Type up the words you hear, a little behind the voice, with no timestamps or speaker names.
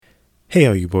Hey,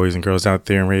 all you boys and girls out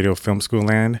there in radio film school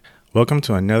land. Welcome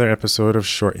to another episode of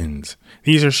Short Ends.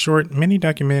 These are short mini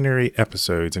documentary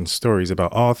episodes and stories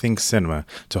about all things cinema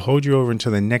to hold you over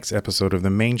until the next episode of the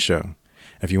main show.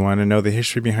 If you want to know the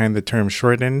history behind the term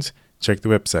short ends, check the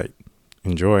website.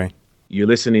 Enjoy. You're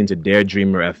listening to Dare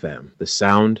Dreamer FM, the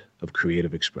sound of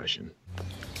creative expression.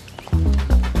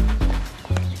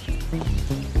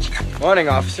 Morning,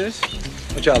 officers.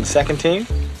 What y'all, the second team?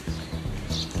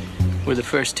 We're the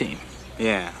first team.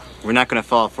 Yeah, we're not gonna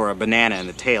fall for a banana in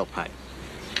the tailpipe.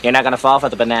 You're not gonna fall for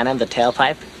the banana in the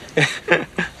tailpipe?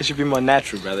 It should be more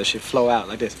natural, brother. It should flow out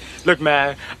like this. Look,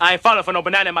 man, I ain't falling for no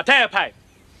banana in my tailpipe.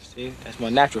 See, that's more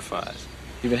natural for us.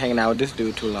 You've been hanging out with this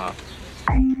dude too long.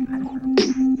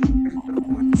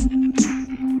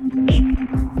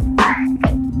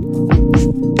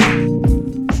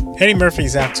 Eddie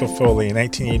Murphy's Axel Foley in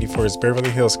 1984's Beverly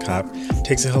Hills Cop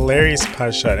takes a hilarious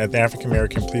pot shot at the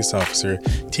African-American police officer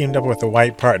teamed up with a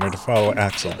white partner to follow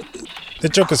Axel. The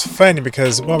joke is funny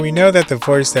because while we know that the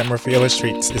voice that Murphy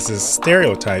illustrates is a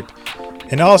stereotype,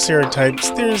 in all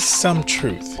stereotypes there's some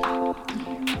truth.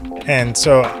 And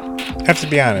so, I have to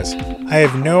be honest, I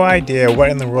have no idea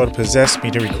what in the world possessed me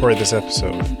to record this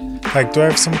episode. Like, do I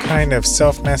have some kind of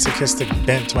self-masochistic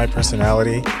bent to my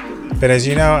personality? But as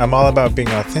you know, I'm all about being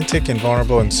authentic and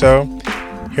vulnerable, and so,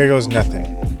 here goes nothing.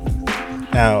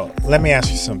 Now, let me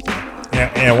ask you something,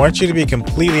 and I want you to be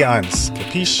completely honest,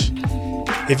 capiche?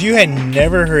 If you had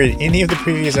never heard any of the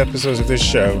previous episodes of this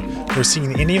show, or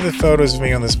seen any of the photos of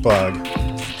me on this blog,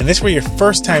 and this were your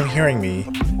first time hearing me,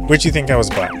 would you think I was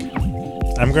black?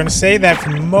 I'm going to say that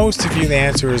for most of you, the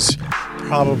answer is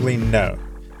probably no.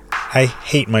 I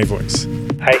hate my voice.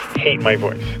 I hate my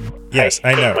voice. Yes,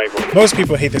 I know. Most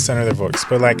people hate the sound of their voice,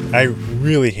 but I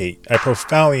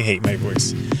profoundly hate my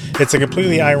voice. It's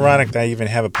completely ironic that I even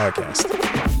have a podcast.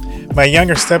 My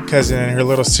younger step-cousin and her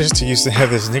little sister used to have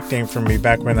this nickname for me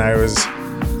back when I was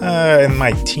in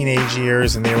my teenage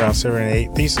years, and they were around 7 and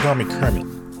 8. They used to call me Kermit,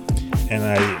 and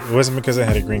it wasn't because I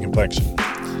had a green complexion.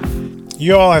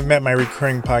 You all have met my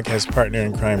recurring podcast partner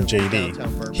in crime,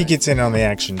 JD. He gets in on the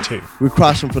action, too. We're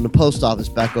crossing from the post office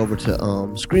back over to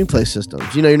Screenplay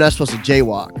Systems. You know, you're not supposed to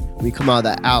jaywalk when you come out of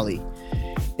that alley.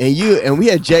 And we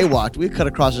had jaywalked. We cut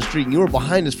across the street, and you were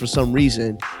behind us for some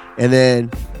reason. And then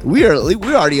we were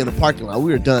already in the parking lot.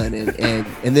 We were done.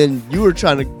 And then you were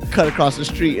trying to cut across the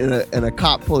street, and a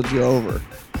cop pulled you over.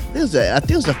 I think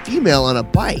it was a female on a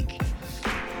bike.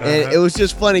 And it was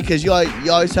just funny because you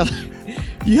always have...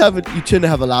 You tend to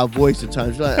have a loud voice at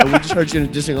times. We just heard you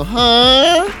just go,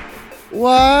 huh?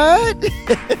 What?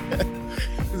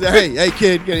 Hey,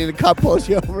 kid, the cop pulls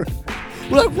you over.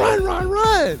 We're like,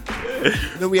 run. And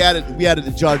then we added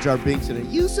the Jar Jar Binks in it.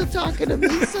 You still talking to me,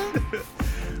 son?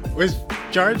 Was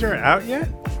Jar Jar out yet?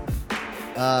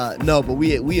 No, but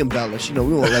we embellished. We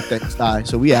won't let things die.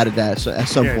 So we added that at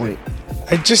some point.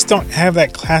 I just don't have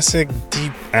that classic,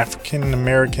 deep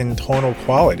African-American tonal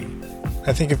quality.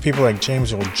 I think of people like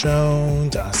James Earl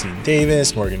Jones, Ossie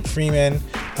Davis, Morgan Freeman.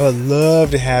 I would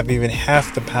love to have even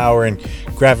half the power and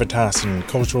gravitas and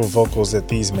cultural vocals that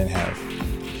these men have.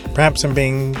 Perhaps I'm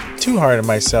being too hard on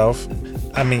myself.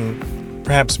 I mean,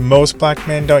 perhaps most black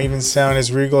men don't even sound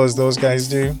as regal as those guys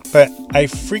do. But I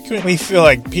frequently feel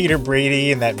like Peter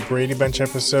Brady in that Brady Bunch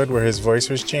episode where his voice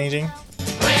was changing.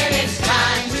 When it's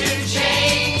time to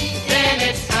change, then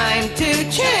it's time to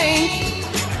change.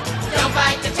 Don't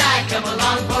bite the tide, come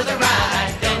along for the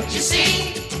ride, don't you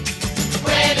see?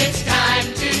 When it's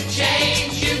time to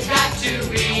change, you've got to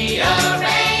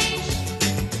rearrange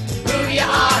who you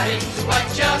are into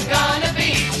what you're gonna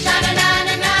be.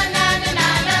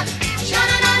 Sha-na-na-na-na-na-na-na,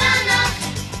 sha-na-na-na-na.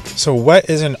 So what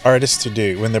is an artist to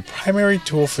do when the primary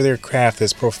tool for their craft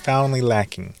is profoundly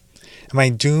lacking? Am I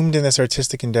doomed in this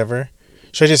artistic endeavor?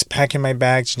 Should I just pack in my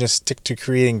bags and just stick to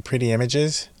creating pretty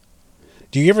images?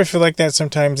 Do you ever feel like that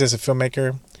sometimes as a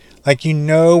filmmaker? Like you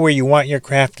know where you want your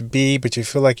craft to be, but you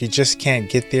feel like you just can't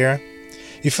get there?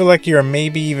 You feel like you're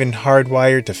maybe even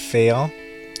hardwired to fail?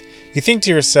 You think to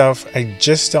yourself, I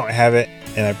just don't have it,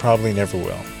 and I probably never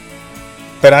will.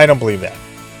 But I don't believe that.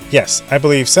 Yes, I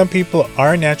believe some people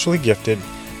are naturally gifted,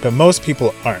 but most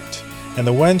people aren't. And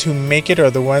the ones who make it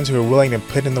are the ones who are willing to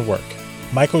put in the work.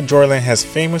 Michael Jordan has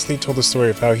famously told the story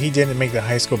of how he didn't make the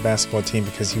high school basketball team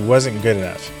because he wasn't good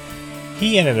enough.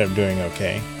 He ended up doing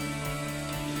okay.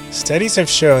 Studies have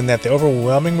shown that the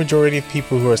overwhelming majority of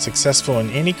people who are successful in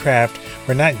any craft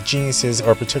were not geniuses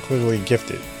or particularly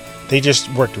gifted. They just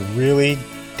worked really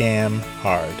damn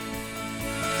hard.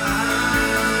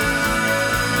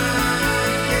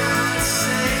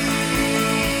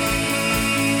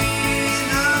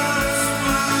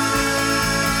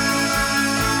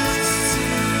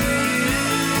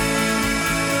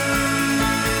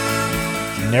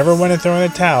 never want to throw in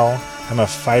the towel. I'm a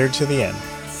fighter to the end.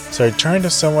 So I turned to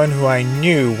someone who I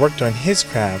knew worked on his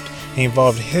craft and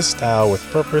evolved his style with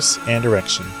purpose and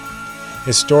direction.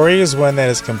 His story is one that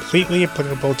is completely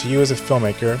applicable to you as a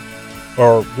filmmaker,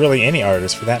 or really any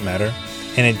artist for that matter,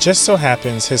 and it just so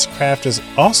happens his craft is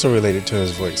also related to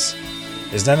his voice.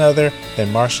 It's none other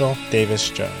than Marshall Davis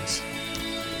Jones.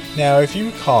 Now, if you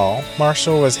recall,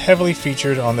 Marshall was heavily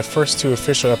featured on the first 2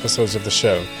 official episodes of the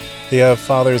show, the Of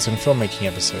Fathers in Filmmaking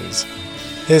episodes.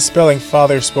 His Spelling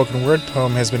Father spoken word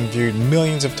poem has been viewed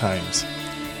millions of times.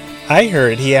 I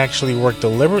heard he actually worked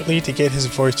deliberately to get his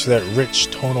voice to that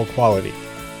rich tonal quality.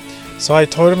 So I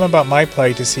told him about my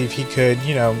plight to see if he could,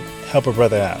 help a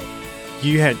brother out.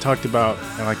 You had talked about,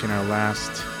 like in our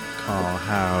last call,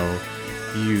 how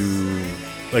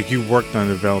you worked on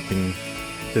developing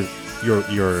your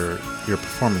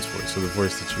performance voice, or the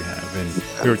voice that you have, and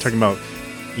we were talking about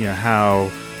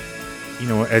how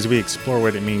as we explore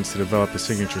what it means to develop a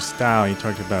signature style. You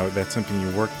talked about that's something you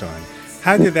worked on.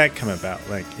 How did that come about?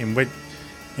 And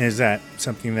is that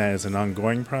something that is an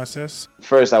ongoing process?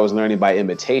 First, I was learning by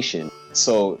imitation.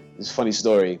 So it's a funny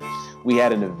story. We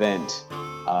had an event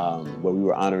where we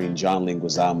were honoring John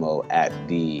Leguizamo at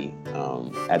the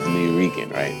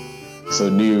Nuyorican, right? So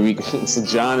Nuyorican. So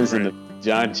John is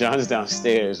John is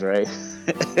downstairs, right?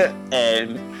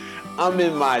 And I'm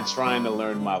in my trying to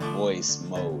learn my voice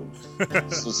mode.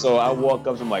 So I walk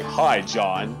up to him like, "Hi,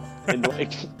 John," and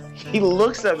he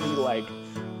looks at me like,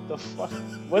 "The fuck?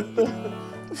 What the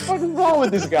fuck is wrong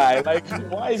with this guy? Like,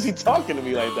 why is he talking to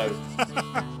me like that?"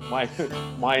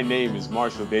 My name is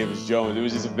Marshall Davis Jones. It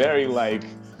was just very like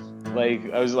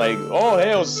I was like, "Oh,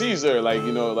 hail Caesar!"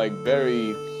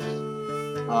 Very.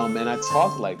 And I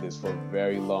talked like this for a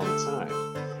very long time.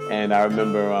 And I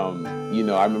remember, one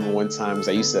time, 'cause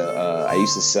I used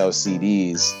to sell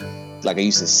CDs. Like I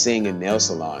used to sing in nail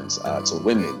salons to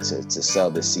women to sell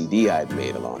the CD I had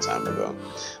made a long time ago.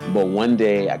 But one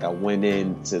day, I went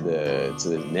into the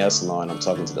nail salon. I'm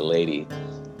talking to the lady,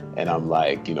 and I'm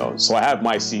like, so I have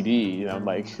my CD, and I'm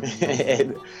like,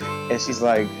 and she's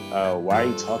like, why are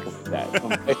you talking like that?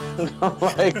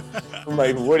 I'm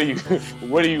like, what do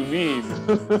you mean?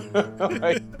 I'm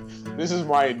like, this is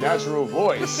my natural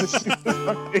voice.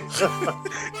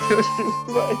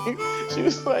 She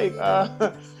was like,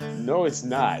 no, it's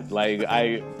not.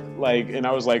 And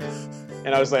I was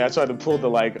like, I tried to pull the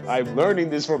I'm learning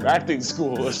this from acting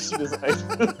school. She's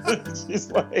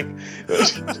like, and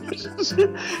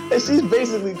she's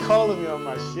basically calling me on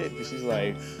my shit. Because she's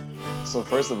like, so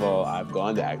first of all, I've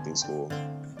gone to acting school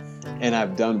and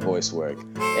I've done voice work,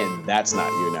 and that's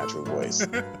not your natural voice.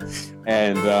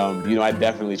 And I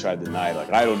definitely tried to deny it.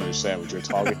 I don't understand what you're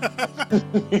talking about.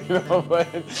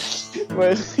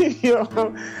 but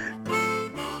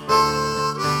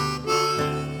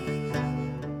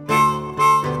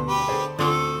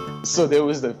So there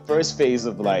was the first phase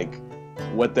of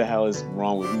what the hell is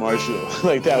wrong with Marshall?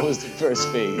 That was the first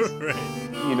phase, right.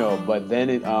 But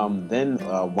then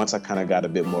once I kind of got a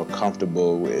bit more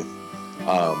comfortable with,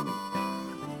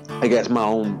 I guess my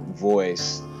own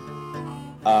voice,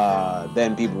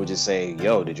 then people would just say,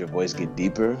 "Yo, did your voice get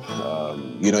deeper?"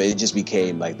 It just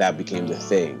became that became the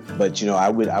thing. But I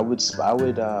would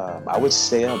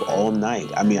stay up all night.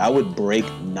 I mean, I would break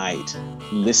night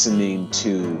listening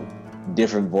to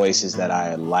different voices that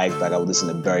I liked. I would listen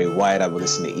to Barry White, I would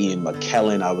listen to Ian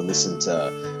McKellen, I would listen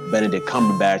to Benedict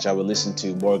Cumberbatch, I would listen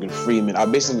to Morgan Freeman. I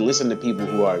basically listen to people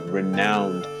who are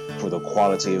renowned for the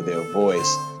quality of their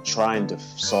voice, trying to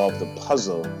solve the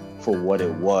puzzle for what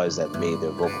it was that made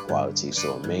their vocal quality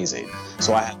so amazing.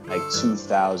 So I had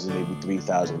 2,000, maybe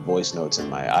 3,000 voice notes in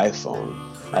my iPhone.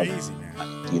 Crazy, man.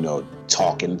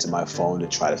 Talking to my phone to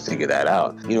try to figure that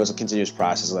out. It's a continuous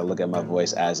process. I look at my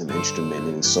voice as an instrument,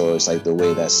 and so it's the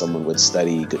way that someone would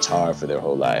study guitar for their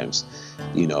whole lives.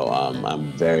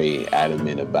 I'm very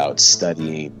adamant about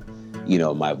studying,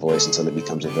 my voice until it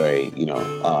becomes a very,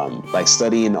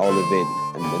 studying all of it,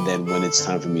 and then when it's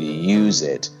time for me to use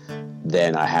it,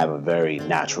 then I have a very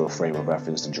natural frame of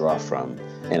reference to draw from,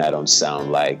 and I don't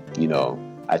sound like,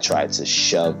 I tried to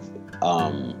shove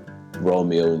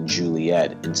Romeo and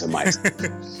Juliet into my,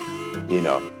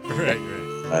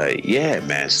 Right. Yeah,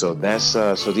 man. So that's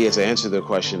to answer the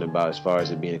question about as far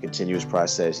as it being a continuous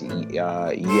process,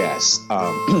 yes,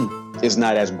 it's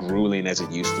not as grueling as it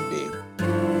used to be.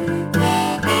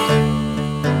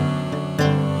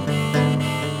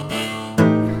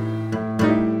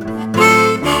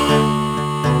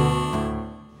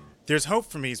 There's hope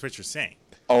for me, is what you're saying.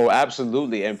 Oh,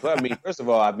 absolutely. And first of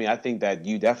all, I think that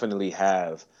you definitely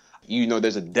have,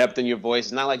 there's a depth in your voice.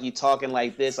 It's not like you're talking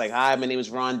like this, hi, my name is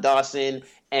Ron Dawson,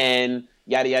 and,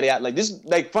 yada yada yada. Like this,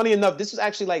 like funny enough, this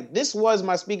was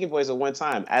my speaking voice at one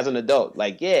time as an adult.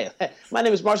 Like, yeah, my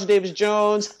name is Marshall Davis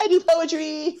Jones. I do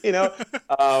poetry. You know,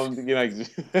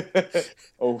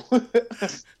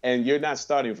 and you're not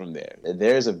starting from there.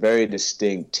 There's a very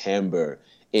distinct timbre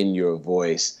in your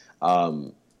voice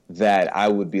that I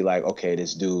would be like, okay,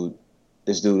 this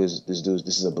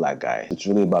is a black guy. It's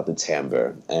really about the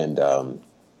timbre and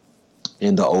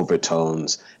in the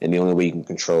overtones, and the only way you can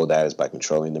control that is by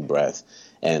controlling the breath.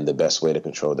 And the best way to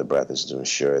control the breath is to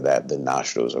ensure that the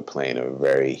nostrils are playing a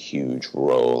very huge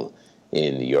role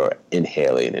in your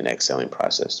inhaling and exhaling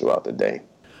process throughout the day.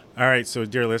 All right, so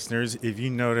dear listeners, if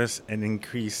you notice an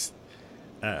increased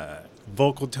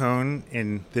vocal tone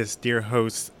in this dear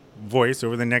host's voice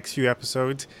over the next few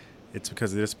episodes, it's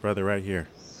because of this brother right here.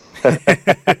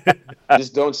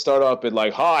 Just don't start off with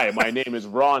like, "Hi, my name is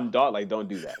Ron Dot." Like, don't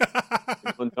do that.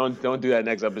 Don't do that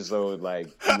next episode. Like,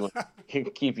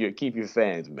 keep your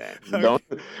fans, man.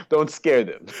 Don't scare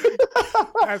them.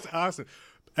 That's awesome.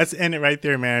 Let's end it right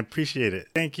there, man. I appreciate it.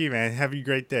 Thank you, man. Have a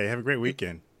great day. Have a great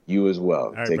weekend. You as well.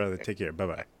 All right, brother. Take care.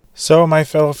 Bye-bye. So, my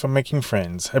fellow filmmaking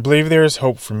friends, I believe there is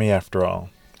hope for me after all.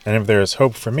 And if there is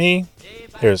hope for me,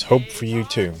 there is hope for you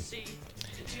too.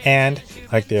 And,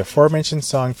 like the aforementioned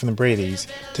song from the Brady's,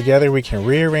 together we can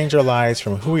rearrange our lives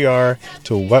from who we are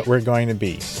to what we're going to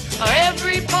be.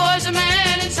 Every boy's a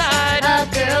man inside. A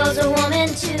girl's a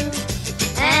woman too.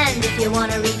 And if you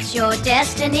want to reach your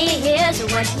destiny, here's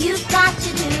what you've got to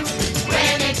do.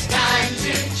 When it's time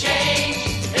to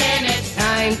change, then it's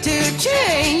time to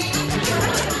change.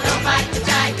 Don't fight the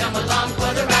tide, come along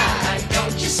for the ride,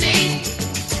 don't you see?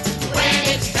 When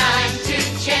it's time to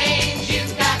change,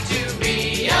 you've got to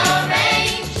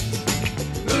rearrange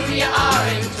who you are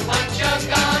into what you're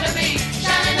gonna be.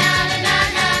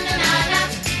 Sha-na-na-na-na-na-na-na,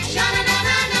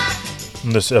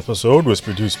 sha-na-na-na-na. This episode was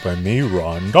produced by me,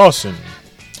 Ron Dawson.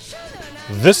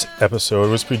 This episode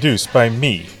was produced by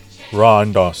me,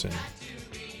 Ron Dawson.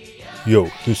 Yo,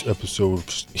 this episode...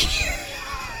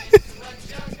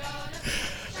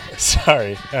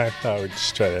 Sorry, I thought we'd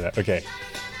just try that out. Okay.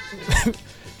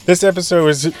 This episode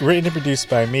was written and produced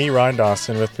by me, Ron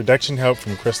Dawson, with production help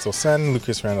from Crystal Sun,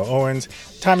 Lucas Randall Owens,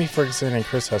 Tommy Ferguson, and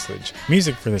Chris Husledge.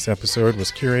 Music for this episode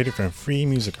was curated from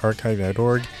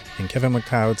freemusicarchive.org and Kevin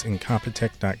McLeod's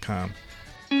Incompetech.com.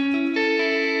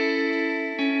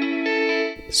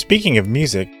 Speaking of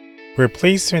music, we're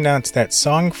pleased to announce that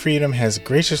Song Freedom has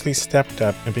graciously stepped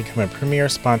up and become a premier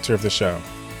sponsor of the show.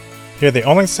 They're the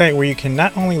only site where you can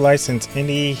not only license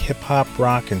indie, hip-hop,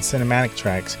 rock, and cinematic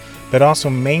tracks, but also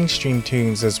mainstream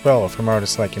tunes as well from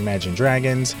artists like Imagine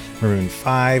Dragons, Maroon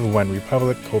 5, One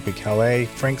Republic, Colby Calais,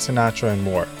 Frank Sinatra, and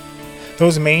more.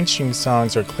 Those mainstream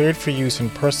songs are cleared for use in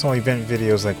personal event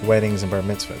videos like weddings and bar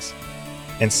mitzvahs.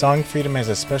 And Song Freedom has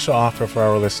a special offer for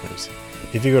our listeners.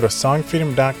 If you go to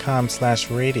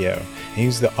songfreedom.com/radio and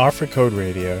use the offer code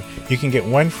radio, you can get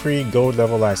one free gold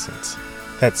level license.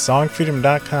 That's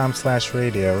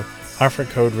songfreedom.com/radio, offer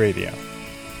code radio.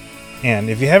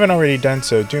 And if you haven't already done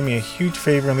so, do me a huge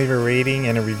favor and leave a rating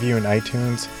and a review in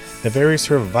iTunes. The very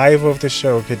survival of the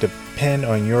show could depend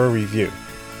on your review.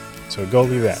 So go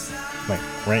do that, like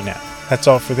right now. That's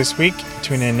all for this week.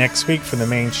 Tune in next week for the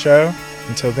main show.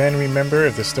 Until then, remember,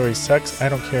 if the story sucks, I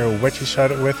don't care what you shot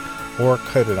it with or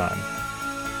cut it on.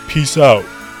 Peace out.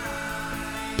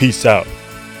 Peace out.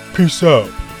 Peace out.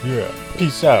 Yeah,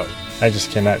 peace out. I just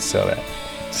cannot sell that.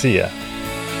 See ya.